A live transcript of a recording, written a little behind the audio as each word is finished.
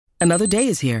Another day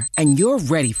is here, and you're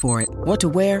ready for it. What to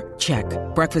wear? Check.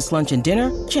 Breakfast, lunch, and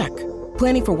dinner? Check.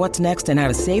 Planning for what's next and how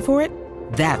to save for it?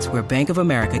 That's where Bank of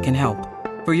America can help.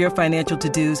 For your financial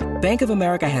to-dos, Bank of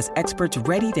America has experts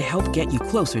ready to help get you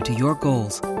closer to your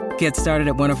goals. Get started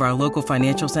at one of our local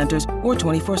financial centers or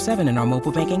 24/7 in our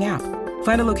mobile banking app.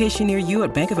 Find a location near you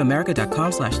at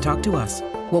bankofamerica.com/talktous.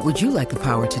 What would you like the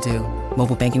power to do?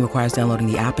 Mobile banking requires downloading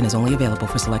the app and is only available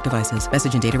for select devices.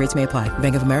 Message and data rates may apply.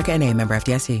 Bank of America N.A., member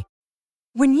FDIC.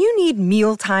 When you need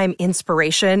mealtime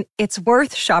inspiration, it's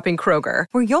worth shopping Kroger,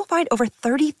 where you'll find over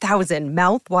 30,000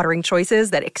 mouth-watering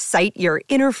choices that excite your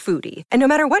inner foodie. And no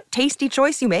matter what tasty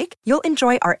choice you make, you'll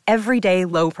enjoy our everyday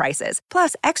low prices,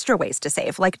 plus extra ways to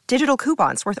save, like digital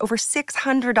coupons worth over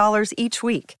 $600 each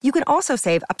week. You can also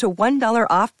save up to $1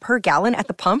 off per gallon at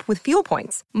the pump with fuel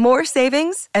points. More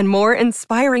savings and more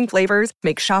inspiring flavors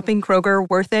make shopping Kroger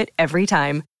worth it every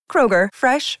time. Kroger,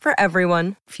 fresh for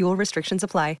everyone. Fuel restrictions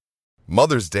apply.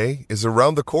 Mother's Day is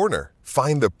around the corner.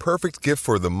 Find the perfect gift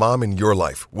for the mom in your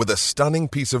life with a stunning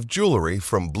piece of jewelry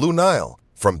from Blue Nile.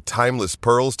 From timeless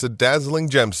pearls to dazzling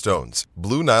gemstones,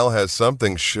 Blue Nile has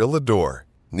something she'll adore.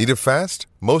 Need it fast?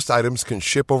 Most items can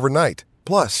ship overnight.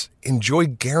 Plus, enjoy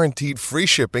guaranteed free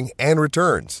shipping and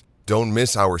returns. Don't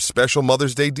miss our special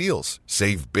Mother's Day deals.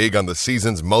 Save big on the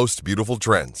season's most beautiful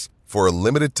trends. For a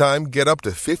limited time, get up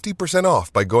to 50%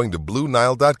 off by going to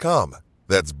BlueNile.com.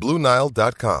 That's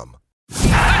BlueNile.com. The dream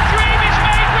is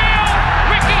made real!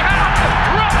 Ricky Hatton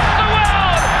rocks the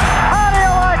world! How do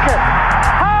you like it?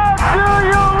 How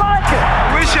do you like it?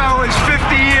 I wish I was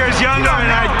 50 years younger and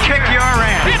I'd kick your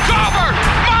ass. It's over!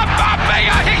 Mamma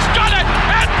Mia! He's done it!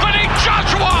 Anthony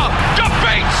Joshua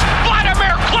defeats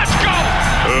Vladimir Klitschko!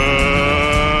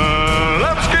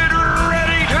 Let's get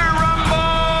ready to rumble!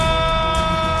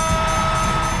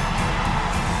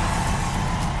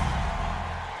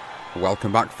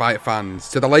 Welcome back, fight fans,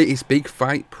 to the latest big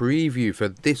fight preview for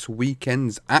this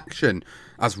weekend's action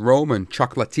as Roman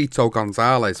Chocolatito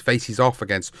Gonzalez faces off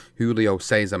against Julio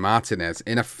Cesar Martinez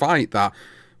in a fight that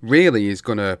really is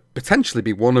going to potentially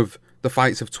be one of the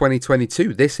fights of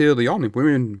 2022 this early on.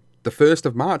 We're in the 1st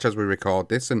of March as we record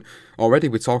this, and already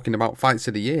we're talking about fights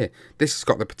of the year. This has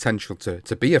got the potential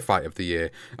to be a fight of the year,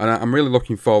 and I'm really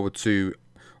looking forward to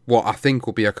what I think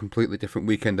will be a completely different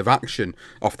weekend of action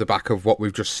off the back of what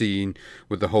we've just seen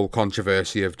with the whole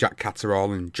controversy of Jack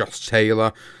Catterall and Josh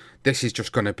Taylor. This is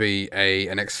just going to be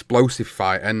an explosive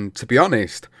fight, and to be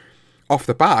honest, off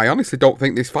the bat, I honestly don't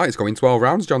think this fight is going 12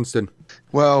 rounds, Johnston.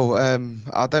 Well,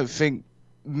 I don't think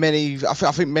many. I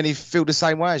think many feel the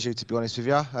same way as you, to be honest with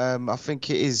you. I think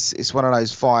it's one of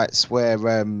those fights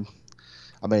where.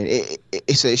 I mean,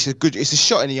 it's a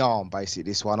shot in the arm, basically,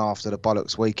 this one, after the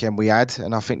bollocks weekend we had.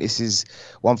 And I think this is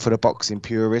one for the boxing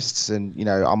purists. And, you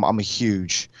know, I'm a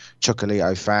huge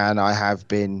Chocolatito fan. I have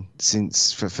been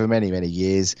for many, many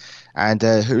years. And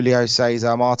Julio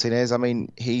Cesar Martinez, I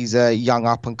mean, he's a young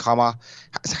up-and-comer.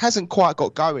 Hasn't quite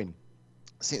got going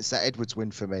since that Edwards win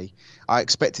for me. I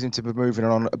expected him to be moving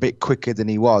on a bit quicker than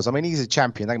he was. I mean, he's a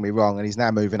champion, don't get me wrong, and he's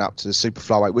now moving up to the super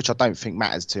flyweight, which I don't think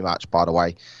matters too much, by the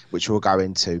way, which we'll go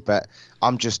into. But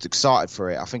I'm just excited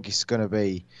for it. I think it's going to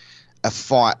be a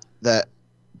fight that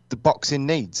the boxing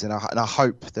needs, and I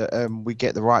hope that we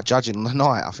get the right judging on the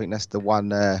night. I think that's the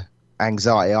one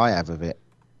anxiety I have of it.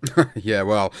 Yeah,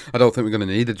 well, I don't think we're going to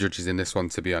need the judges in this one,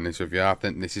 to be honest with you. I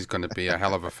think this is going to be a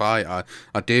hell of a fight.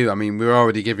 I do. I mean, we're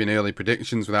already giving early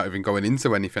predictions without even going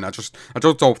into anything. I just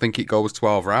don't think it goes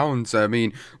 12 rounds. I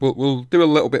mean, we'll do a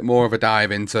little bit more of a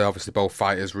dive into, obviously, both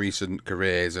fighters' recent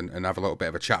careers and have a little bit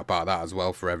of a chat about that as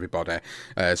well for everybody.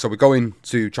 So we're going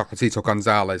to Chocolatito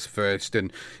Gonzalez first,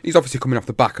 and he's obviously coming off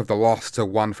the back of the loss to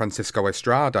Juan Francisco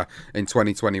Estrada in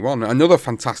 2021. Another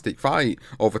fantastic fight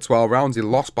over 12 rounds. He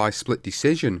lost by split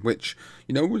decision, which,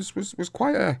 you know, was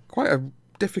quite a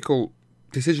difficult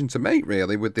decision to make,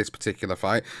 really, with this particular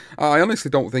fight. I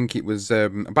honestly don't think it was,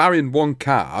 barring one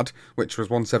card, which was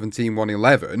 117,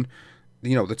 111,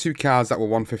 you know, the two cards that were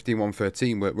 115,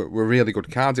 113 were really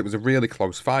good cards. It was a really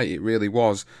close fight. It really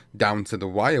was down to the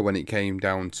wire when it came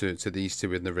down to these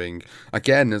two in the ring.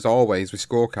 Again, as always, with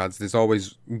scorecards, there's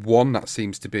always one that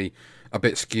seems to be a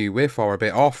bit skew with or a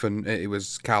bit off, and it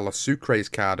was Carlos Sucre's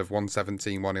card of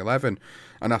 117, 111.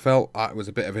 And I felt it was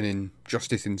a bit of an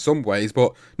injustice in some ways,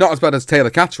 but not as bad as Taylor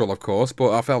Catterall, of course,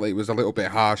 but I felt it was a little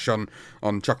bit harsh on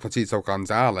Chocolatito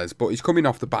Gonzalez. But he's coming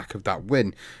off the back of that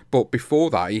win. But before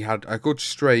that, he had a good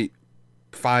straight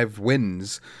 5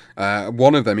 wins.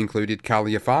 One of them included Kal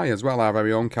Yafai as well, our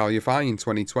very own Kal Yafai in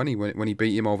 2020 when he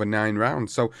beat him over 9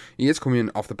 rounds. So he is coming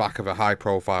off the back of a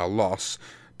high-profile loss.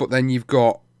 But then you've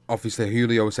got, obviously,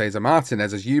 Julio Cesar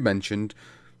Martinez, as you mentioned,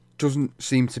 doesn't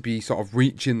seem to be sort of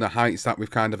reaching the heights that we've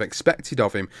kind of expected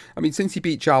of him. I mean, since he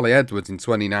beat Charlie Edwards in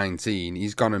 2019,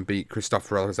 he's gone and beat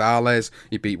Christopher Rosales,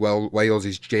 he beat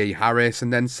Wales' Jay Harris,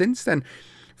 and then since then,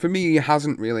 for me, he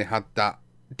hasn't really had that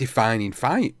defining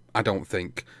fight, I don't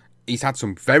think. He's had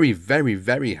some very, very,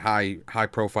 very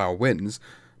high-profile wins,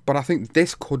 but I think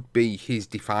this could be his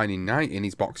defining night in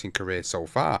his boxing career so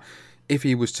far. If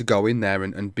he was to go in there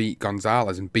and beat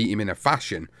Gonzalez and beat him in a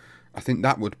fashion, I think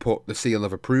that would put the seal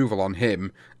of approval on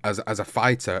him as a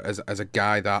fighter, as a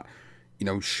guy that, you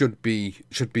know, should be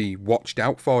watched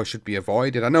out for, should be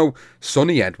avoided. I know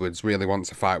Sonny Edwards really wants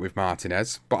to fight with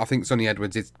Martinez, but I think Sonny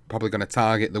Edwards is probably going to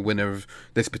target the winner of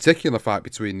this particular fight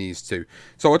between these two.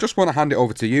 So I just want to hand it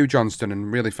over to you, Johnston,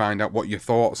 and really find out what your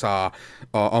thoughts are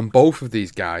on both of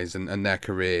these guys and their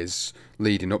careers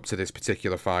leading up to this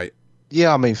particular fight.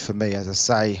 Yeah, I mean, for me, as I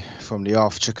say, from the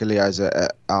off, Chukaleo's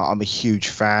I'm a huge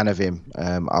fan of him.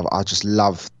 I just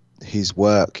love his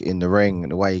work in the ring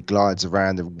and the way he glides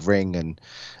around the ring. And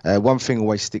one thing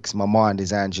always sticks in my mind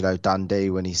is Angelo Dundee,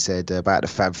 when he said about the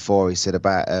Fab Four, he said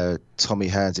about Tommy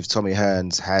Hearns, if Tommy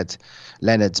Hearns had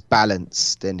Leonard's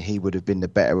balance, then he would have been the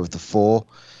better of the four.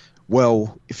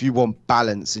 Well, if you want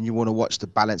balance and you want to watch the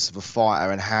balance of a fighter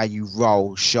and how you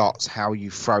roll shots, how you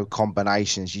throw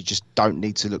combinations, you just don't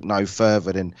need to look no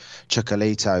further than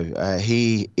Chocolatito.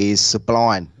 He is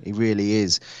sublime. He really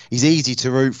is. He's easy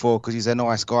to root for because he's a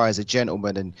nice guy, he's a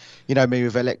gentleman. And, you know, me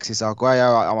with Alexis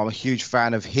Arguello, I'm a huge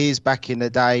fan of his back in the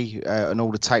day and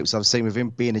all the tapes I've seen with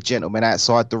him being a gentleman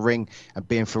outside the ring and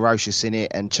being ferocious in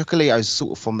it. And Chocolatito's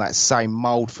sort of from that same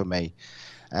mould for me.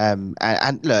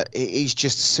 And look, he's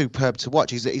just superb to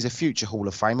watch. He's a future Hall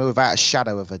of Famer without a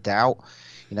shadow of a doubt.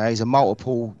 You know, he's a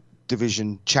multiple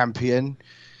division champion.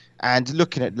 And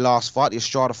looking at the last fight, the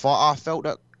Estrada fight, I felt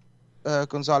that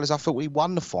Gonzalez, I thought he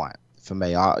won the fight. For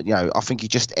me, I think he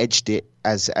just edged it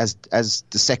as the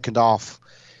second half,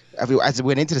 as it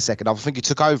went into the second half. I think he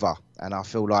took over, and I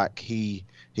feel like he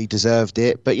deserved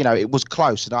it. But, you know, it was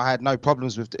close, and I had no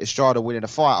problems with Estrada winning the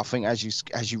fight. I think, as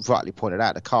you rightly pointed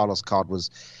out, the Carlos card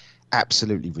was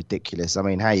absolutely ridiculous. I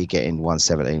mean, how you getting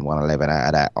 117, 111 out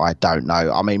of that, I don't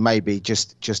know. I mean, maybe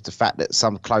just the fact that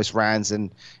some close rounds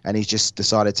and he just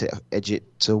decided to edge it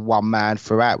to one man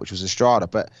throughout, which was Estrada.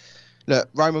 But look,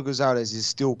 Roman Gonzalez has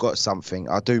still got something.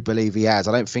 I do believe he has.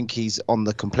 I don't think he's on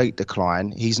the complete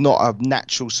decline. He's not a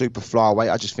natural super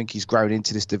flyweight. I just think he's grown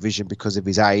into this division because of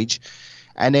his age.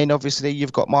 And then obviously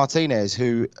you've got Martinez,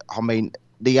 who, I mean,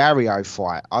 the Ario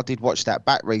fight, I did watch that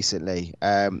back recently.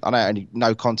 I know only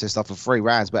no contest after 3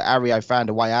 rounds, but Ario found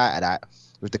a way out of that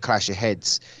with the clash of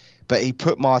heads. But he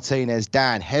put Martinez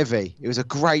down heavy. It was a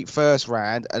great first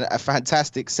round and a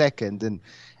fantastic second,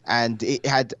 and it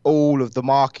had all of the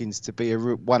markings to be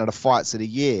one of the fights of the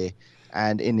year.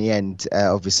 And in the end,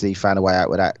 obviously found a way out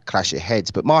with that clash of heads.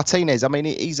 But Martinez, I mean,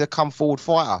 he's a come-forward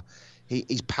fighter.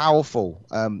 He's powerful.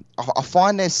 I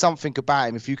find there's something about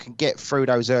him. If you can get through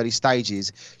those early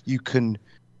stages, you can.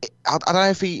 I don't know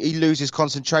if he loses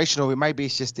concentration, or maybe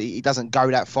it's just he doesn't go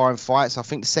that far in fights. I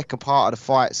think the second part of the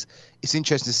fights, it's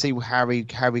interesting to see how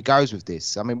he goes with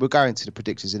this. I mean, we'll go into the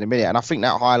predictions in a minute, and I think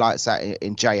that highlights that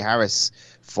in Jay Harris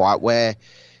fight, where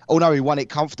although he won it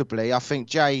comfortably, I think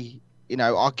Jay. You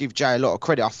know, I'll give Jay a lot of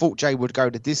credit. I thought Jay would go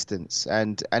the distance,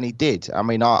 and he did. I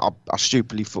mean, I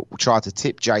stupidly tried to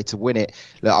tip Jay to win it.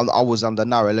 Look, I was under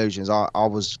no illusions. I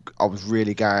was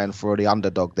really going for the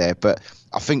underdog there. But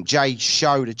I think Jay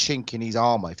showed a chink in his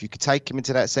armour. If you could take him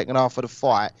into that second half of the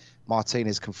fight,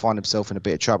 Martinez can find himself in a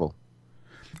bit of trouble.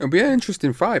 It'll be an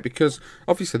interesting fight because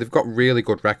obviously they've got really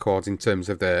good records in terms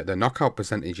of their knockout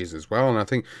percentages as well. And I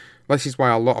think this is why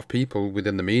a lot of people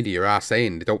within the media are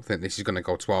saying they don't think this is going to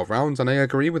go 12 rounds. And I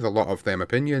agree with a lot of them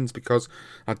opinions because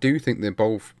I do think they're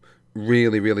both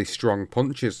really, really strong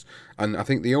punches. And I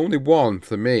think the only one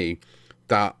for me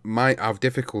that might have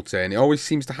difficulty, and it always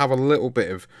seems to have a little bit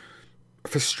of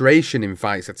frustration in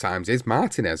fights at times, is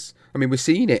Martinez. I mean, we're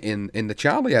seeing it in the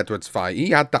Charlie Edwards fight.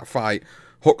 He had that fight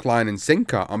hook, line and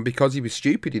sinker, and because he was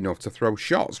stupid enough to throw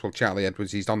shots while Charlie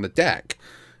Edwards is on the deck,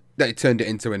 they turned it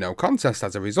into a no contest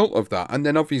as a result of that. And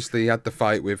then obviously he had the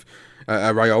fight with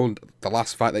Rayo, the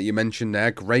last fight that you mentioned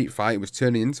there, great fight. It was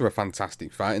turning into a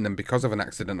fantastic fight, and then because of an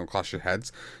accidental clash of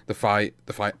heads, the fight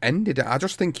ended. I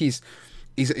just think he's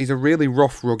a really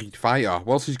rough, rugged fighter.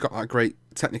 Whilst he's got that great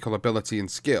technical ability and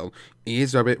skill, he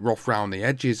is a bit rough round the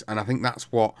edges, and I think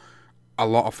that's what a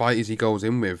lot of fighters he goes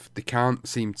in with, they can't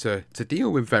seem to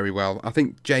deal with very well. I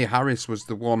think Jay Harris was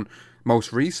the one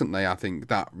most recently, I think,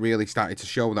 that really started to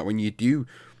show that when you do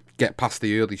get past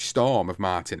the early storm of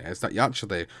Martinez, that you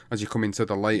actually, as you come into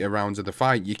the later rounds of the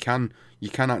fight, you can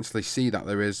actually see that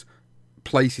there is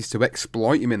places to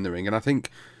exploit him in the ring, and I think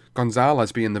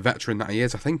Gonzalez, being the veteran that he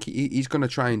is, I think he's going to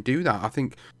try and do that. I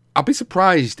think I'll be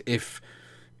surprised if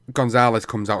Gonzalez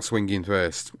comes out swinging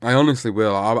first. I honestly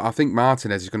will. I think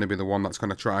Martinez is going to be the one that's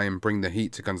going to try and bring the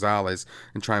heat to Gonzalez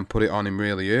and try and put it on him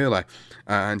really early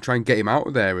and try and get him out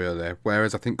of there early.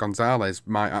 Whereas I think Gonzalez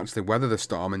might actually weather the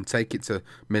storm and take it to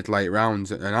mid-late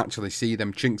rounds and actually see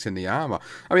them chinks in the armour.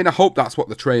 I mean, I hope that's what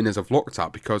the trainers have looked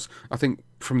at, because I think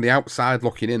from the outside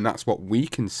looking in, that's what we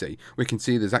can see. We can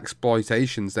see there's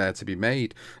exploitations there to be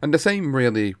made. And the same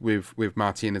really with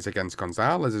Martinez against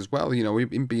Gonzalez as well. You know,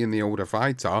 him being the older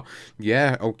fighter,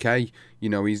 yeah, okay, you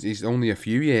know, he's only a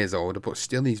few years older, but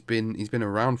still he's been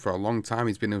around for a long time.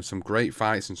 He's been in some great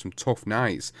fights and some tough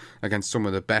nights against some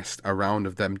of the best around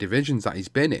of them divisions that he's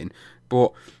been in.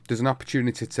 But there's an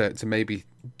opportunity to maybe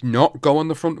not go on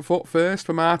the front foot first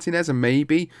for Martinez and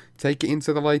maybe take it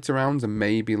into the later rounds and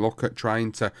maybe look at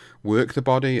trying to work the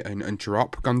body and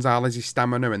drop Gonzalez's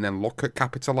stamina and then look at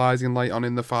capitalising late on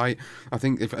in the fight. I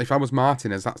think if I was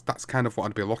Martinez, that's kind of what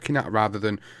I'd be looking at, rather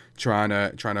than trying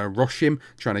to rush him,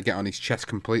 trying to get on his chest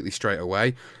completely straight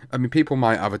away. I mean, people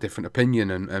might have a different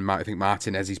opinion and might think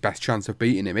Martinez's best chance of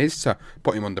beating him is to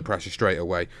put him under pressure straight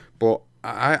away. But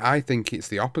I think it's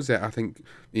the opposite. I think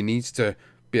he needs to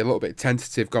be a little bit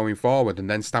tentative going forward and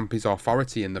then stamp his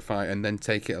authority in the fight and then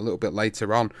take it a little bit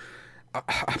later on.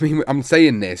 I mean, I'm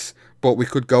saying this, but we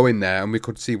could go in there and we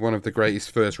could see one of the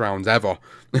greatest first rounds ever,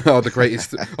 or the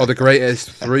greatest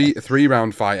three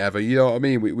round fight ever. You know what I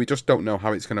mean? We just don't know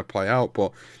how it's going to play out.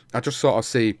 But I just sort of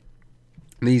see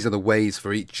these are the ways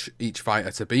for each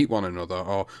fighter to beat one another,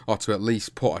 or to at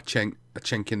least put a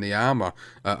chink in the armour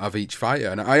of each fighter.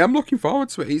 And I am looking forward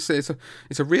to it.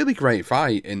 It's a really great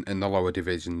fight in the lower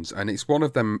divisions, and it's one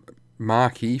of them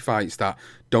marquee fights that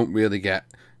don't really get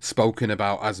spoken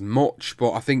about as much.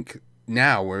 But I think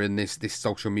now we're in this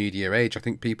social media age. I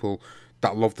think people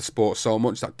that love the sport so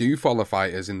much, that do follow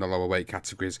fighters in the lower weight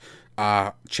categories,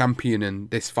 are championing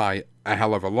this fight a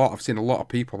hell of a lot. I've seen a lot of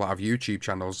people that have YouTube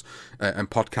channels and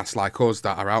podcasts like us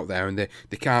that are out there, and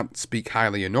they can't speak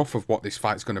highly enough of what this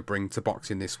fight's going to bring to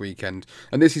boxing this weekend.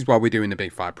 And this is why we're doing a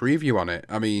big fight preview on it.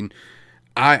 I mean,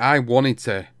 I wanted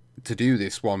to do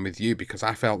this one with you because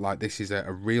I felt like this is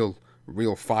a real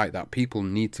fight that people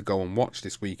need to go and watch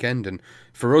this weekend. And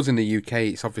for us in the UK,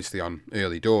 it's obviously on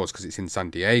early doors because it's in San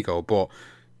Diego, but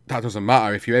that doesn't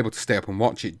matter. If you're able to stay up and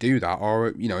watch it, do that.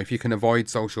 Or, you know, if you can avoid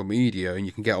social media and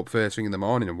you can get up first thing in the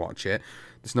morning and watch it,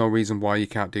 there's no reason why you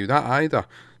can't do that either.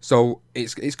 So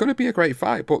it's going to be a great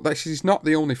fight, but this is not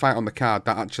the only fight on the card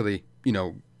that actually, you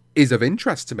know, is of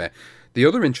interest to me. The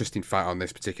other interesting fight on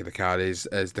this particular card is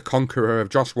the conqueror of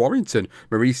Josh Warrington,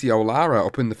 Mauricio Lara,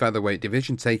 up in the featherweight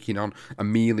division, taking on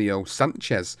Emilio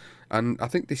Sanchez. And I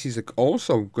think this is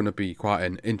also going to be quite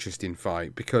an interesting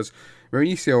fight because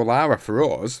Mauricio Lara, for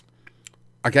us,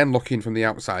 again, looking from the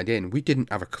outside in, we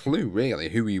didn't have a clue really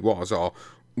who he was or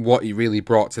what he really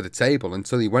brought to the table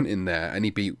until he went in there and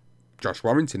he beat Josh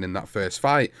Warrington in that first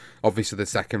fight. Obviously, the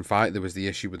second fight, there was the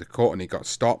issue with the cut and he got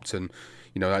stopped, and,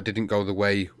 you know, that didn't go the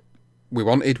way we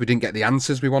wanted. We didn't get the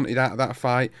answers we wanted out of that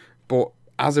fight, but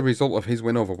as a result of his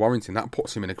win over Warrington, that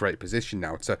puts him in a great position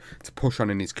now to push on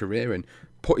in his career and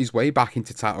put his way back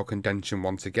into title contention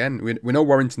once again. We know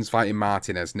Warrington's fighting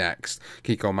Martinez next,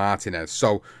 Kiko Martinez,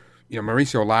 so, you know,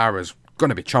 Mauricio Lara's going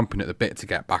to be chomping at the bit to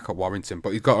get back at Warrington,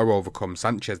 but he's got to overcome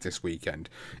Sanchez this weekend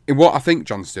in what I think,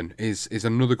 Johnston, is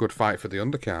another good fight for the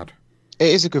undercard. It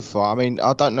is a good fight. I mean,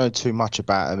 I don't know too much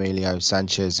about Emilio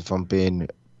Sanchez, if I'm being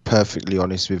perfectly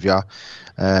honest with you.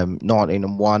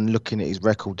 19-1, looking at his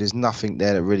record, there's nothing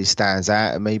there that really stands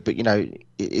out to me, but, you know,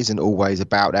 it isn't always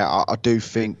about that. I do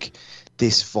think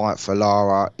this fight for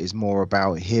Lara is more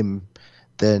about him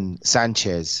than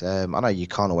Sanchez. I know you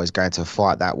can't always go into a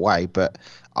fight that way, but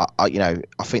I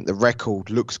think the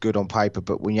record looks good on paper,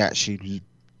 but when you actually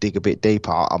dig a bit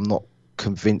deeper, I'm not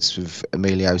convinced with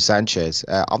Emilio Sanchez.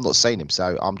 I'm not seeing him,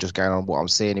 so I'm just going on what I'm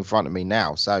seeing in front of me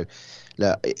now. So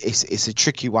look, it's a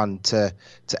tricky one to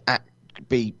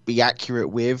be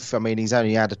accurate with. I mean, he's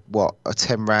only had a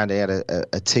 10 rounder. He had a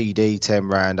TD 10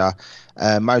 rounder.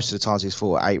 Most of the times he's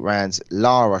fought 8 rounds.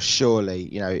 Lara, surely,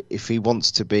 you know, if he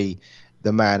wants to be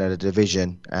the man of the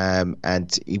division,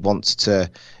 and he wants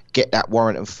to get that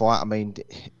Warrington fight. I mean,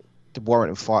 the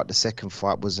Warrington fight, the second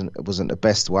fight wasn't the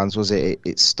best ones, was it?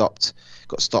 It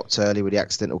got stopped early with the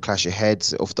accidental clash of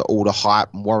heads after all the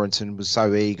hype, and Warrington was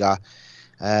so eager,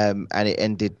 and it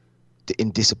ended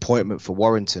in disappointment for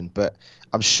Warrington. But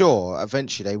I'm sure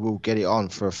eventually they will get it on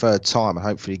for a third time, and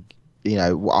hopefully, you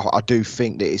know, I do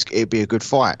think that it'd be a good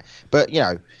fight. But, you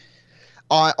know,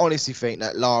 I honestly think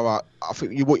that Lara, I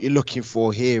think what you're looking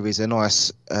for here is a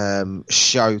nice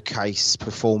showcase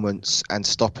performance and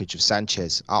stoppage of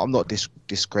Sanchez. I'm not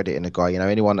discrediting the guy. You know,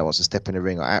 anyone that wants to step in the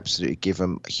ring, I absolutely give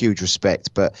him huge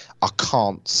respect. But I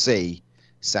can't see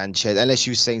Sanchez, unless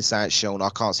you've seen Sanchez, I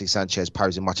can't see Sanchez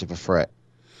posing much of a threat.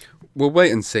 We'll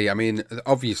wait and see. I mean,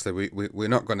 obviously, we're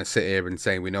not going to sit here and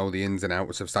say we know the ins and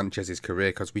outs of Sanchez's career,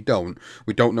 because we don't.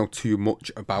 We don't know too much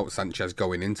about Sanchez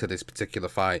going into this particular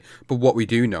fight. But what we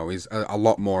do know is a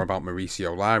lot more about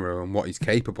Mauricio Lara and what he's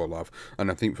capable of.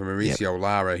 And I think for Mauricio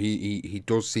Lara, he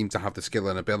does seem to have the skill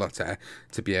and ability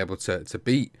to be able to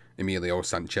beat Emilio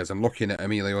Sanchez. And looking at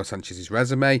Emilio Sanchez's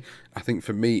resume, I think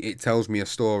for me it tells me a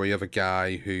story of a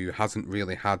guy who hasn't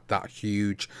really had that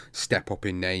huge step up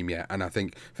in name yet. And I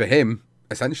think for him,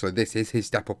 essentially, this is his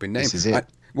step up in name. This is it.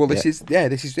 This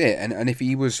is it. And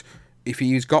if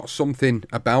he's got something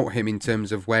about him in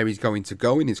terms of where he's going to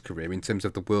go in his career, in terms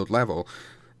of the world level,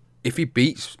 if he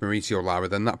beats Mauricio Lara,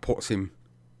 then that puts him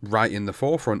right in the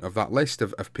forefront of that list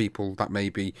of people that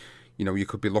maybe, you know, you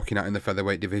could be looking at in the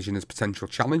featherweight division as potential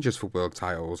challengers for world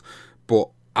titles. But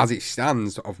as it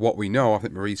stands, of what we know, I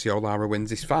think Mauricio Lara wins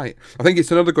this fight. I think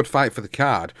it's another good fight for the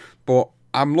card, but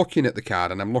I'm looking at the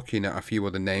card and I'm looking at a few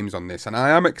other names on this, and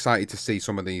I am excited to see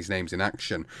some of these names in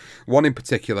action. One in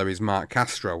particular is Mark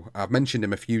Castro. I've mentioned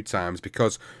him a few times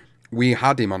because we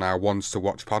had him on our Ones to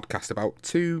Watch podcast about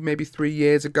 2, maybe 3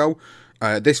 years ago.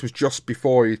 This was just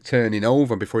before he turning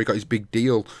over, before he got his big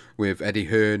deal with Eddie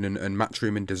Hearn and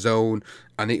Matchroom and DAZN,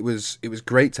 and it was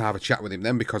great to have a chat with him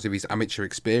then because of his amateur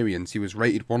experience. He was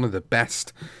rated one of the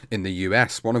best in the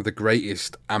US, one of the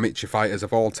greatest amateur fighters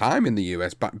of all time in the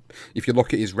US. But if you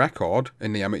look at his record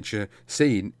in the amateur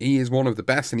scene, he is one of the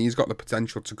best, and he's got the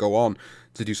potential to go on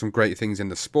to do some great things in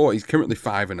the sport. He's currently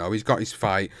 5-0. He's got his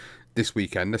fight this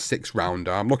weekend, the 6th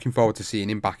rounder. I'm looking forward to seeing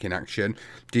him back in action.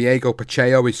 Diego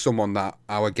Pacheco is someone that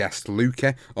our guest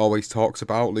Luque always talks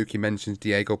about. Luque mentions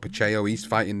Diego Pacheco. He's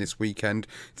fighting this weekend,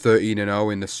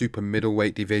 13-0 in the super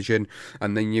middleweight division.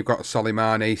 And then you've got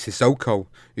Soleimane Sissoko,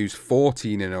 who's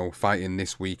 14-0, fighting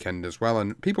this weekend as well.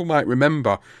 And people might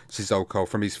remember Sissoko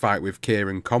from his fight with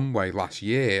Kieran Conway last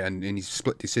year and in his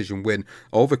split decision win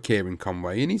over Kieran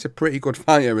Conway. And he's a pretty good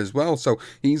fighter as well. So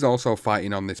he's also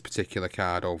fighting on this particular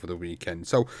card over the weekend.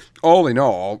 So all in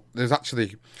all, there's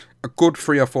actually a good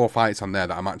 3 or 4 fights on there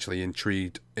that I'm actually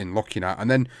intrigued in looking at. And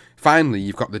then finally,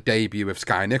 you've got the debut of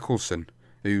Sky Nicholson,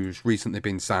 who's recently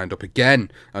been signed up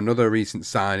again. Another recent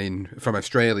signing from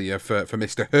Australia for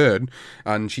Mr. Hearn,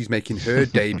 and she's making her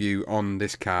debut on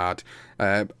this card,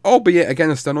 albeit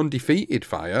against an undefeated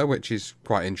fighter, which is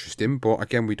quite interesting. But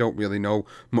again, we don't really know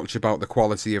much about the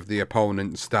quality of the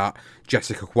opponents that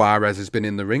Jessica Juarez has been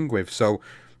in the ring with. So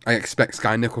I expect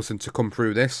Sky Nicholson to come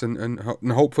through this and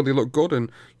hopefully look good.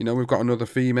 And you know, we've got another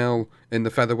female in the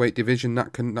featherweight division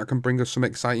that can bring us some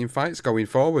exciting fights going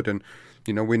forward. And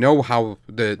you know, we know how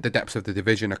the depths of the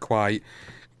division are quite,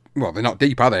 well, they're not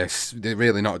deep, are they? They're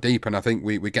really not deep. And I think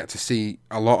we get to see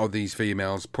a lot of these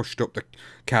females pushed up the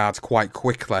cards quite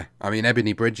quickly. I mean,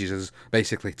 Ebony Bridges has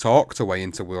basically talked her way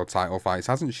into world title fights,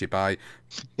 hasn't she, by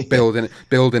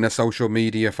building a social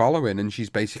media following, and she's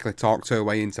basically talked her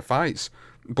way into fights.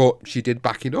 But she did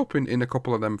back it up in a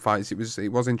couple of them fights. It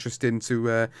was interesting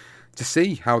to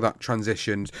see how that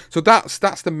transitioned. So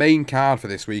that's the main card for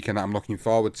this weekend that I'm looking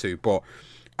forward to. But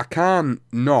I can't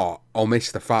not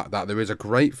omit the fact that there is a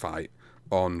great fight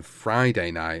on Friday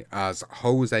night as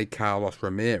Jose Carlos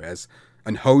Ramirez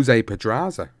and Jose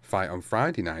Pedraza fight on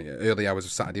Friday night, early hours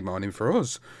of Saturday morning for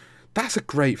us. That's a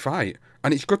great fight.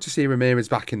 And it's good to see Ramirez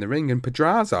back in the ring. And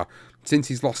Pedraza, since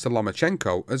he's lost to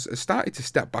Lomachenko, has started to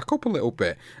step back up a little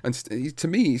bit. And to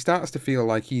me, he starts to feel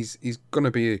like he's going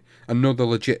to be another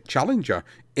legit challenger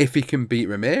if he can beat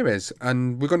Ramirez.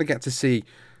 And we're going to get to see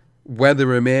whether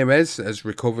Ramirez has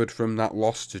recovered from that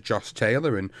loss to Josh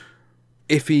Taylor and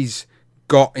if he's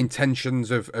got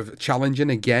intentions of challenging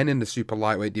again in the super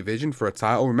lightweight division for a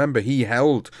title. Remember, he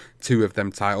held 2 of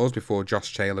them titles before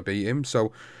Josh Taylor beat him.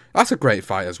 So that's a great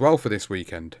fight as well for this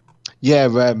weekend.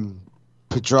 Yeah,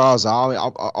 Pedraza,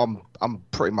 I'm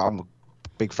a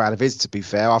big fan of his, to be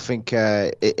fair. I think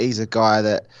he's a guy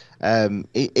that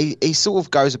he sort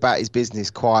of goes about his business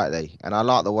quietly, and I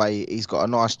like the way he's got a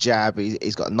nice jab,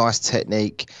 he's got a nice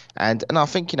technique, and I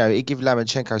think, you know, he gave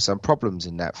Lomachenko some problems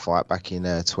in that fight back in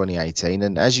 2018,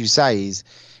 and as you say,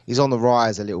 he's on the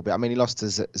rise a little bit. I mean, he lost to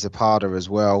Zapata as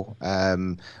well,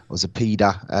 or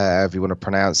Zapida, however you want to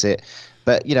pronounce it.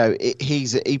 But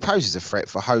he poses a threat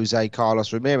for Jose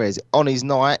Carlos Ramirez. On his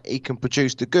night, he can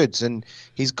produce the goods, and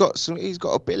he's got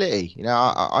ability.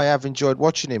 I have enjoyed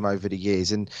watching him over the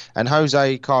years, and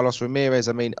Jose Carlos Ramirez.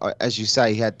 I mean, as you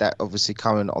say, he had that obviously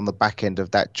coming on the back end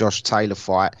of that Josh Taylor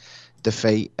fight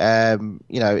defeat.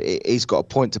 He's got a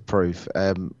point to prove,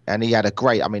 and he had a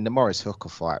great. I mean, the Morris Hooker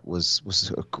fight was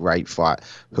a great fight.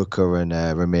 Hooker and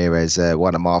Ramirez,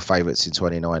 one of my favourites in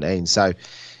 2019. So.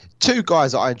 Two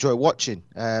guys that I enjoy watching,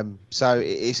 so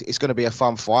it's going to be a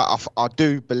fun fight. I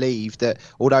do believe that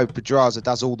although Pedraza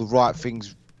does all the right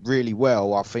things really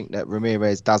well, I think that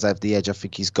Ramirez does have the edge. I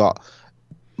think he's got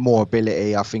more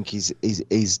ability. I think he's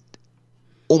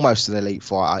almost an elite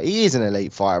fighter. He is an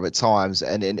elite fighter at times,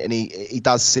 and he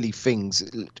does silly things.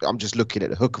 I'm just looking at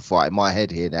the Hooker fight in my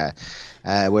head here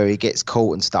now, where he gets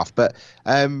caught and stuff. But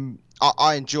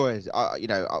I enjoy it.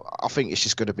 I think it's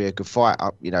just going to be a good fight.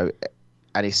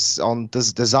 And it's on the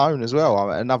zone as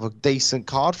well. Another decent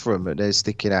card for him that they're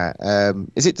sticking out.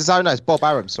 Is it the zone? No, it's Bob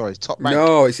Arum. Sorry, it's Top Rank.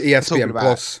 No, it's ESPN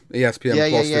Plus. ESPN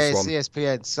Plus. It's one.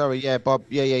 ESPN. Sorry, Bob.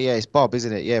 It's Bob,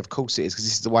 isn't it? Yeah, of course it is, because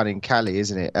this is the one in Cali,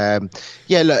 isn't it?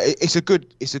 Look, it's a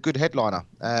good headliner.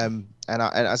 And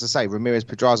as I say, Ramirez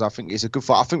Pedraza, I think it's a good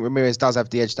fight. I think Ramirez does have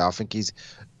the edge though. I think he's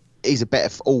a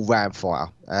better all-round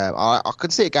fighter. I can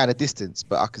see it going a distance,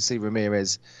 but I can see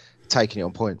Ramirez taking it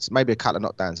on points. Maybe a couple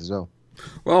of knockdowns as well.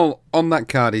 Well, on that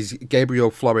card is Gabriel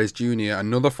Flores Jr.,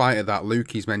 another fighter that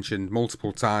Lukey's mentioned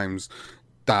multiple times.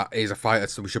 That is a fighter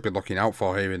that we should be looking out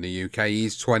for here in the UK.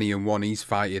 He's 20-1. He's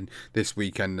fighting this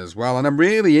weekend as well. And I'm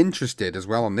really interested as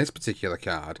well on this particular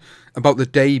card about the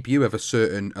debut of a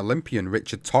certain Olympian,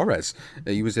 Richard Torres.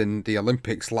 He was in the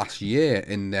Olympics last year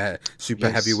in the super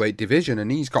heavyweight division, and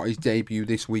he's got his debut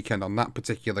this weekend on that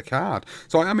particular card.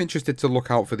 So I am interested to look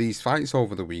out for these fights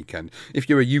over the weekend. If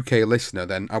you're a UK listener,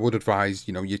 then I would advise,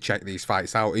 you check these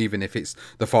fights out, even if it's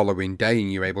the following day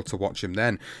and you're able to watch them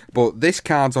then. But this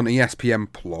card's on ESPN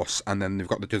Plus, and then they've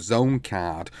got the DAZN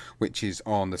card, which is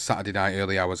on the Saturday night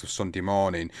early hours of Sunday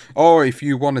morning. Or if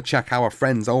you want to check our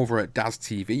friends over at Daz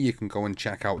TV, you can go and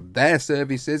check out their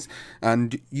services,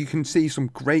 and you can see some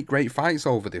great fights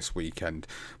over this weekend.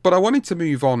 But I wanted to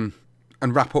move on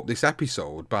and wrap up this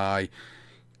episode by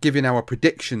giving our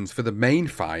predictions for the main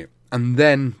fight, and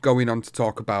then going on to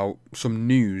talk about some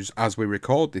news as we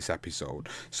record this episode.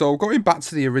 So going back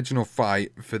to the original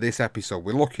fight for this episode,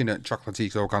 we're looking at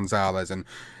Chocolatito Gonzalez and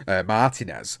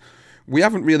Martinez. We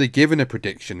haven't really given a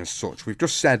prediction as such. We've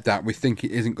just said that we think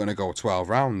it isn't going to go 12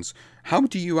 rounds. How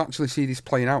do you actually see this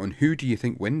playing out, and who do you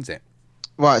think wins it?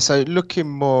 Right, so looking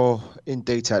more in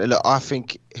detail, look, I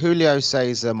think Julio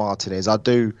Cesar Martinez.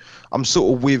 I'm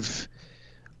sort of with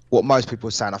what most people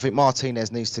are saying. I think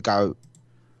Martinez needs to go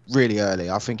really early.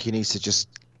 I think he needs to just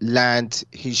land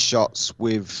his shots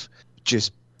with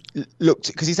just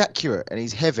because he's accurate and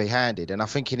he's heavy-handed, and I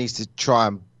think he needs to try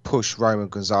and push Roman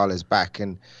Gonzalez back.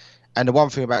 And the one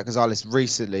thing about Gonzalez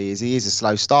recently is he is a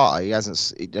slow starter. He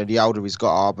hasn't. The older he's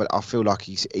got, but I feel like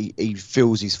he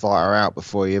fills his fighter out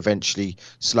before he eventually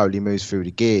slowly moves through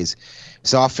the gears.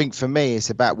 So I think for me, it's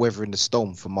about weathering the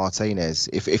storm for Martinez.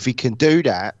 If he can do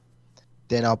that,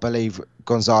 then I believe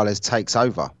Gonzalez takes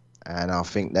over, and I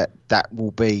think that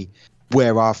will be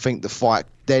where I think the fight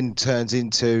then turns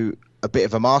into a bit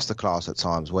of a masterclass at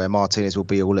times, where Martinez will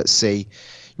be all at sea.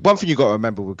 One thing you've got to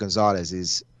remember with Gonzalez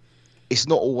is, it's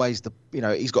not always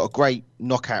he's got a great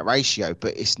knockout ratio,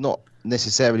 but it's not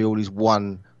necessarily all his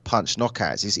one punch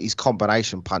knockouts. It's his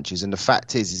combination punches. And the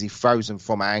fact is he throws them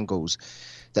from angles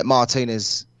that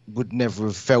Martinez would never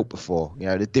have felt before.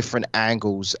 The different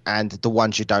angles and the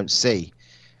ones you don't see.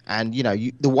 And,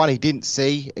 the one he didn't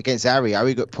see against Ario,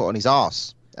 he got put on his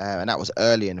arse. And that was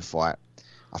early in the fight.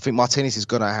 I think Martinez is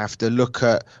going to have to look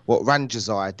at what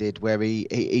Ranjazai did, where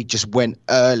he just went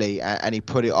early and he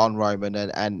put it on Roman,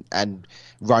 and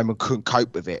Roman couldn't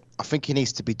cope with it. I think he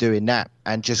needs to be doing that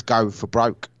and just go for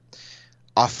broke.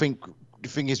 I think the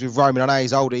thing is with Roman, I know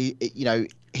he's older,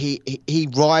 he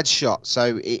rides shots,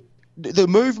 so the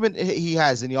movement he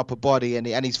has in the upper body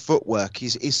and his footwork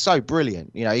is so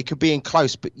brilliant. He could be in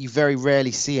close, but you very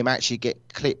rarely see him actually get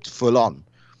clipped full on.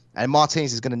 And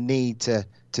Martinez is going to need to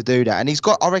do that. And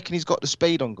I reckon he's got the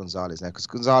speed on Gonzalez now, because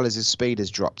Gonzalez's speed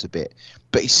has dropped a bit.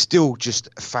 But he's still just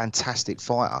a fantastic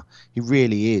fighter. He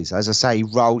really is. As I say, he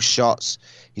rolls shots.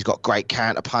 He's got great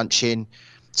counter punching.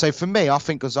 So for me, I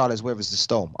think Gonzalez weathers the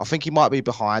storm. I think he might be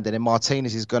behind, and then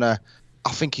Martinez is going to,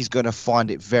 I think he's going to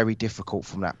find it very difficult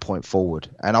from that point forward.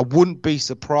 And I wouldn't be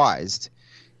surprised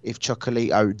if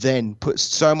Chocolatito then puts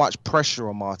so much pressure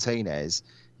on Martinez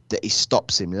that he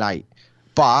stops him late.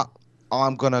 But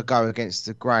I'm going to go against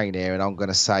the grain here, and I'm going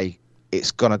to say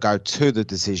it's going to go to the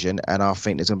decision, and I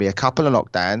think there's going to be a couple of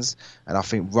knockdowns, and I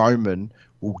think Roman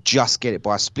will just get it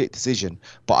by a split decision.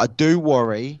 But I do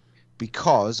worry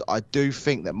because I do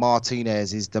think that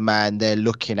Martinez is the man they're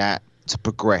looking at to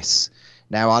progress.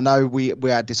 Now, I know we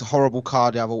had this horrible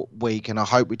card the other week, and I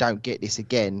hope we don't get this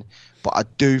again, but I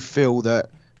do feel that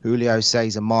Julio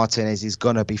Cesar Martinez is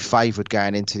going to be favoured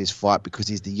going into this fight because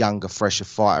he's the younger, fresher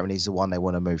fighter, and he's the one they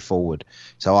want to move forward.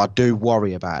 So I do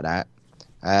worry about that.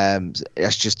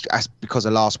 That's because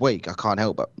of last week. I can't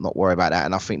help but not worry about that,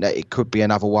 and I think that it could be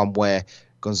another one where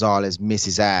Gonzalez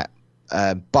misses out.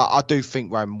 But I do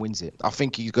think Roman wins it. I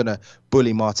think he's going to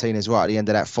bully Martinez right at the end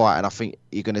of that fight, and I think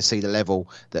you're going to see the level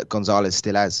that Gonzalez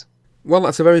still has. Well,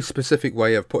 that's a very specific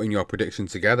way of putting your prediction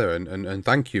together, and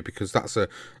thank you, because that's a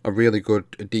really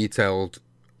good, detailed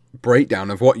breakdown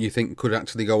of what you think could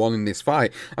actually go on in this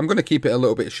fight. I'm going to keep it a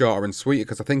little bit shorter and sweeter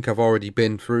because I think I've already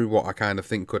been through what I kind of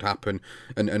think could happen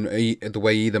and the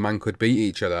way either man could beat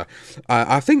each other.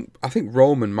 I think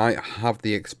Roman might have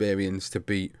the experience to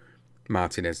beat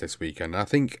Martinez this weekend. I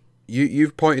think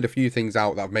you've pointed a few things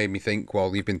out that have made me think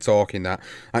while you've been talking that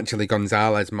actually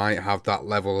Gonzalez might have that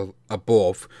level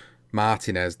above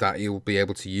Martinez, that he'll be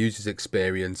able to use his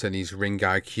experience and his ring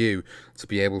IQ to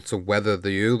be able to weather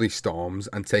the early storms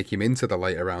and take him into the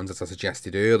later rounds, as I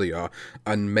suggested earlier.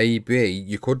 And maybe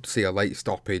you could see a late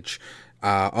stoppage,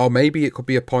 or maybe it could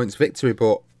be a points victory.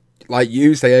 But like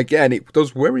you say again, it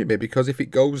does worry me because if it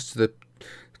goes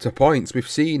to points, we've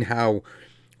seen how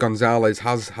Gonzalez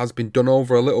has been done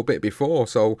over a little bit before.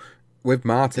 So with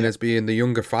Martinez being the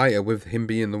younger fighter, with him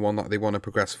being the one that they want to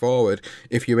progress forward,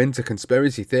 if you're into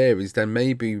conspiracy theories, then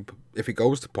maybe if it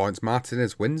goes to points,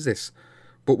 Martinez wins this.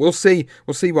 But we'll see.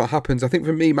 We'll see what happens. I think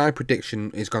for me, my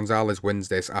prediction is Gonzalez wins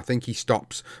this. I think he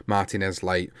stops Martinez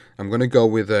late. I'm going to go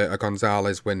with a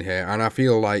Gonzalez win here, and I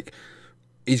feel like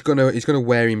he's gonna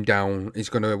wear him down. He's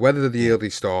gonna weather the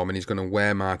early storm, and he's gonna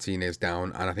wear Martinez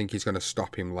down. And I think he's gonna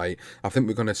stop him late. I think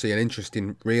we're gonna see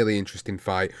an really interesting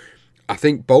fight. I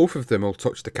think both of them will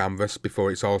touch the canvas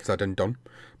before it's all said and done.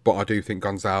 But I do think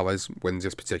Gonzalez wins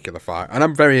this particular fight, and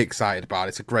I'm very excited about it.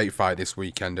 It's a great fight this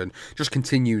weekend, and just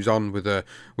continues on with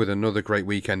another great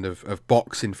weekend of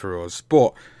boxing for us.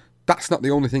 But that's not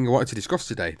the only thing I wanted to discuss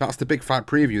today. That's the big fight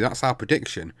preview. That's our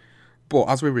prediction. But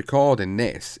as we're recording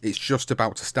this, it's just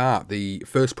about to start the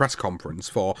first press conference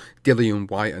for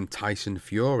Dillian Whyte and Tyson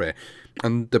Fury.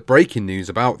 And the breaking news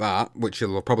about that, which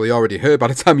you'll have probably already heard by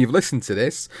the time you've listened to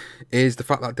this, is the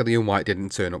fact that Dillian Whyte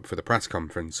didn't turn up for the press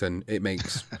conference. And it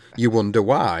makes you wonder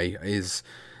why.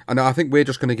 And I think we're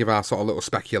just going to give our sort of little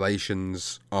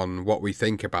speculations on what we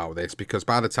think about this, because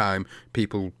by the time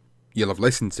you'll have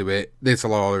listened to it, this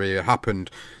will already have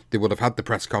happened. They would have had the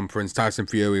press conference. Tyson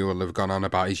Fury will have gone on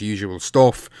about his usual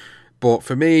stuff. But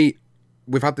for me,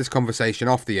 we've had this conversation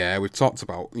off the air. We've talked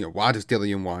about, why does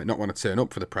Dillian Whyte not want to turn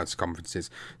up for the press conferences?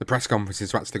 The press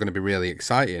conferences are actually going to be really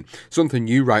exciting. Something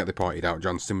you rightly pointed out,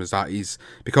 Johnston, was that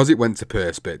because it went to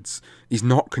purse bids, he's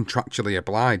not contractually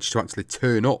obliged to actually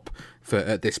turn up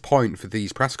at this point for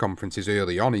these press conferences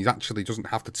early on. He actually doesn't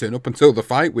have to turn up until the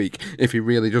fight week if he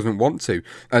really doesn't want to.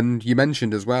 And you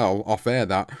mentioned as well off air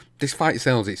that this fight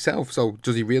sells itself, so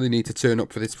does he really need to turn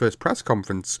up for this first press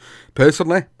conference?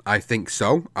 Personally, I think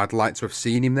so. I'd like to have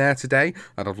seen him there today.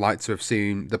 I'd have liked to have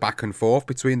seen the back and forth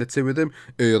between the two of them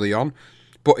early on.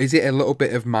 But is it a little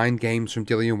bit of mind games from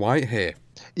Dillian Whyte here?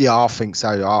 Yeah, I think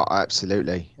so.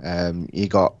 Absolutely. You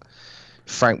got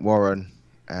Frank Warren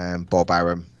and Bob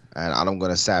Arum. And I'm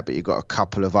going to say it, but you've got a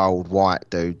couple of old white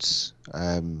dudes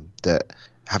that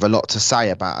have a lot to say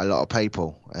about a lot of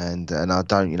people. And I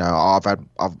don't,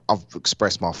 I've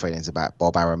expressed my feelings about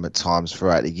Bob Arum at times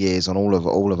throughout the years on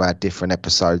all of our different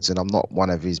episodes. And I'm not one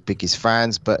of his biggest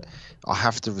fans, but I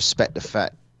have to respect the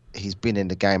fact he's been in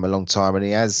the game a long time, and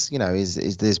he has,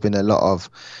 there's been a lot of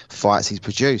fights he's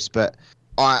produced. But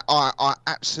I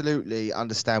absolutely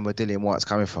understand where Dillian Whyte's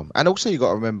coming from. And also you got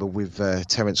to remember with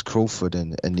Terence Crawford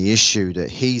and the issue that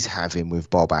he's having with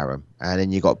Bob Arum. And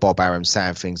then you got Bob Arum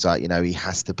saying things like, he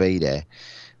has to be there.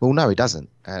 Well, no, he doesn't.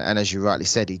 And as you rightly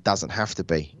said, he doesn't have to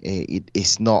be.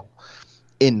 It's not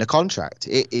in the contract.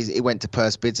 It went to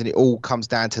purse bids, and it all comes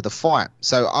down to the fight.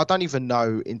 So I don't even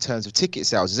know in terms of ticket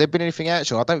sales. Has there been anything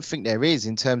actual? I don't think there is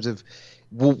in terms of,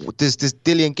 does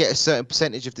Dillian get a certain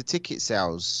percentage of the ticket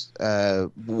sales,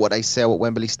 what they sell at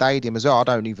Wembley Stadium as well? I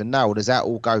don't even know. Or does that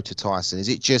all go to Tyson? Is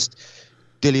it just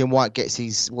Dillian Whyte gets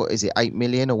his, 8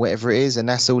 million or whatever it is, and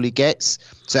that's all he gets?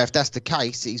 So if that's the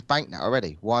case, he's banked that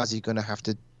already. Why is he going to have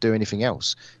to do anything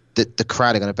else? The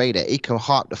crowd are going to be there. He can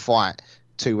hype the fight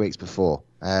 2 weeks before.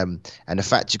 And the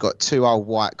fact you've got two old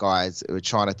white guys who are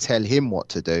trying to tell him what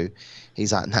to do,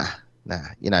 he's like, nah,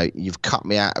 Nah, you've cut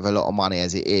me out of a lot of money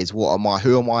as it is. What am I?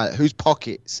 Who am I? Whose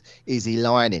pockets is he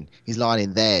lining? He's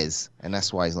lining theirs, and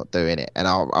that's why he's not doing it. And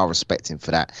I'll respect him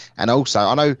for that. And also,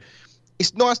 I know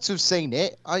it's nice to have seen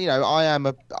it. I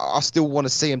still want to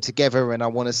see them together, and I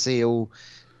want to see all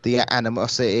the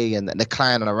animosity and the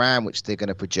clowning around which they're going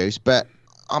to produce. But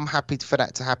I'm happy for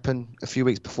that to happen a few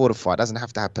weeks before the fight. It doesn't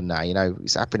have to happen now.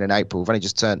 It's happening in April. It's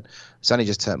only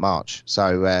just turned March.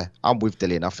 So I'm with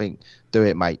Dillian. I think do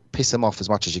it, mate. Piss them off as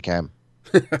much as you can.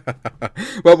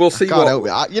 Well, we'll see. You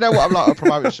know what I'm like a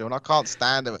promoter, Sean. I can't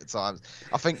stand them at times.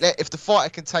 I think that if the fighter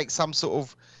can take some sort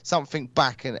of something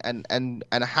back and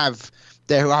have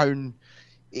their own,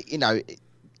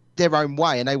 their own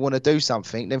way, and they want to do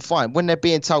something, then fine. When they're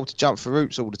being told to jump through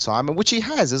hoops all the time, and which he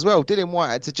has as well, Dillian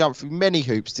Whyte had to jump through many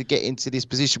hoops to get into this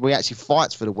position where he actually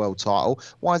fights for the world title.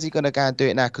 Why is he going to go and do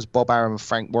it now? Because Bob Arum and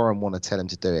Frank Warren want to tell him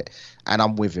to do it. And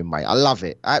I'm with him, mate. I love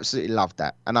it. I absolutely love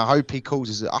that. And I hope he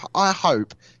causes it. I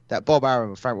hope that Bob Arum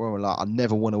and Frank Warren are like, I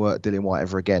never want to work Dillian Whyte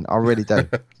ever again. I really do.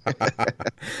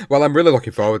 Well, I'm really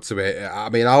looking forward to it. I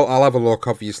mean, I'll have a look,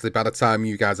 obviously. By the time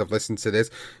you guys have listened to this,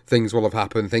 things will have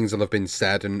happened, things will have been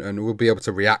said, and we'll be able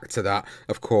to react to that,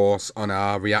 of course, on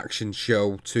our reaction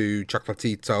show to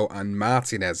Chocolatito and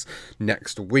Martinez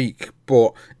next week.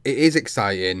 But it is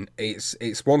exciting.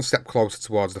 It's one step closer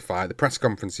towards the fight. The press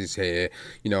conference is here.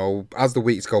 As the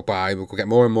weeks go by, we'll get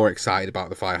more and more excited about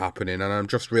the fight happening, and I'm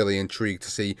just really intrigued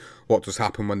to see what does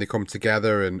happen when they come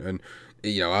together, and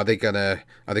are they gonna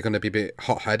be a bit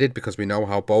hot-headed, because we know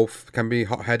how both can be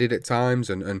hot-headed at times,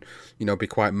 and be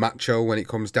quite macho when it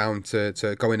comes down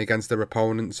to going against their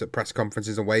opponents at press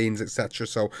conferences and weigh-ins, etc.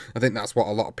 So I think that's what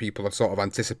a lot of people are sort of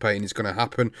anticipating is going to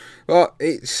happen. But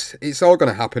it's all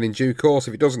going to happen in due course.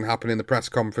 If it doesn't happen in the press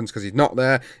conference because he's not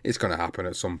there, it's going to happen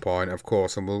at some point, of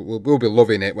course, and we'll be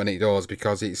loving it when it does,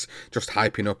 because it's just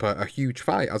hyping up a huge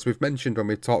fight, as we've mentioned when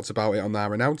we've talked about it on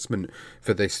our announcement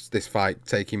for this fight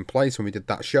taking place when we did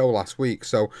that show last week.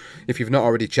 So if you've not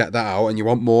already checked that out and you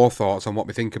want more thoughts on what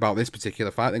we think about this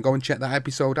particular fight, then go and check that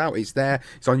episode out. It's there,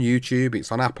 it's on YouTube,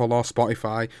 it's on Apple or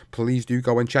Spotify. Please do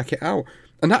go and check it out.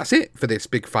 And that's it for this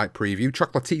big fight preview.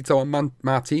 Chocolatito and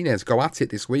Martinez go at it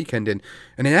this weekend in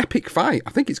an epic fight. I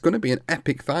think it's going to be an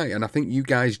epic fight, and I think you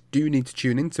guys do need to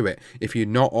tune into it if you're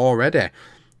not already.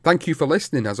 Thank you for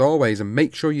listening, as always, and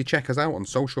make sure you check us out on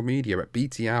social media at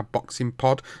BTR Boxing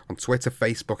Pod on Twitter,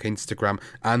 Facebook, Instagram,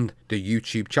 and the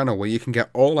YouTube channel, where you can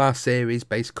get all our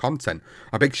series-based content.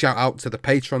 A big shout out to the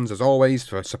patrons, as always,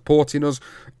 for supporting us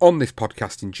on this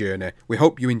podcasting journey. We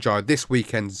hope you enjoyed this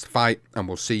weekend's fight, and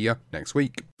we'll see you next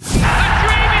week. The dream is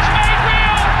made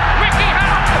real! Ricky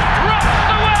Hatton rocks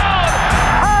the world!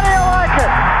 How do you like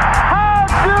it?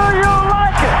 How do you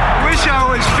like it? Wish I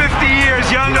was 50 years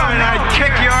younger and I'd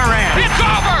kick your ass. It's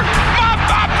over!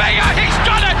 Mamma Mia! He's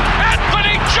done it!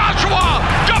 Anthony Joshua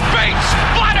defeats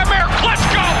Vladimir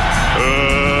Klitschko!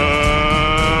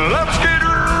 Let's get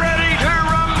ready to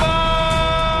rumble!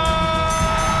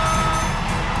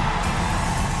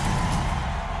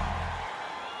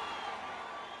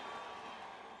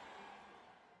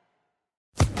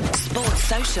 Sports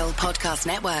Social Podcast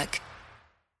Network.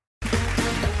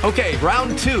 Okay,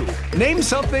 round two. Name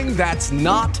something that's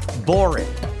not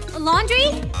boring. A laundry?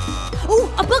 Ooh,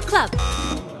 a book club.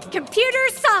 Computer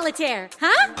solitaire,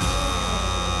 huh?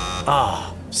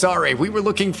 Ah, sorry, we were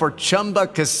looking for Chumba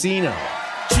Casino.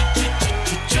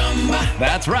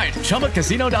 That's right,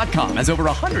 ChumbaCasino.com has over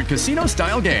 100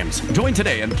 casino-style games. Join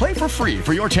today and play for free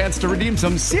for your chance to redeem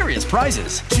some serious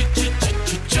prizes.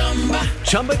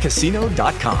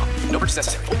 ChumbaCasino.com. No purchase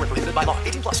necessary. Void where prohibited by law.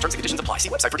 18+. Terms and conditions apply. See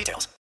website for details.